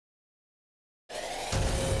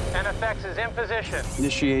NFX is in position.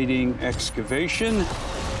 Initiating excavation.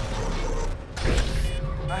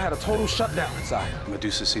 I had a total shutdown inside.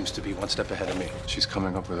 Medusa seems to be one step ahead of me. She's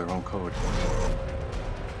coming up with her own code.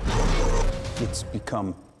 It's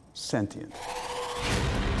become sentient.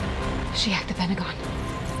 She hacked the Pentagon.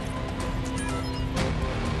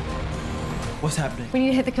 What's happening? We need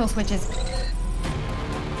to hit the kill switches. We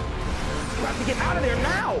have to get out of there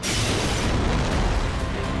now!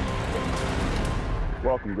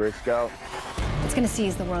 Welcome, Gray Scout. It's gonna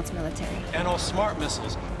seize the world's military. And all smart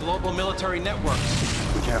missiles, global military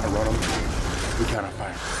networks. We can't outrun them. We can't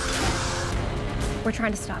outfire them. We're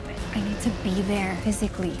trying to stop it. I need to be there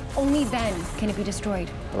physically. Only then can it be destroyed.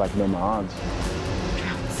 I like to know my odds.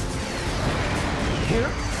 Trounce. Here?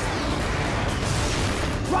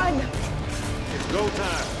 Run! It's go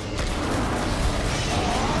time.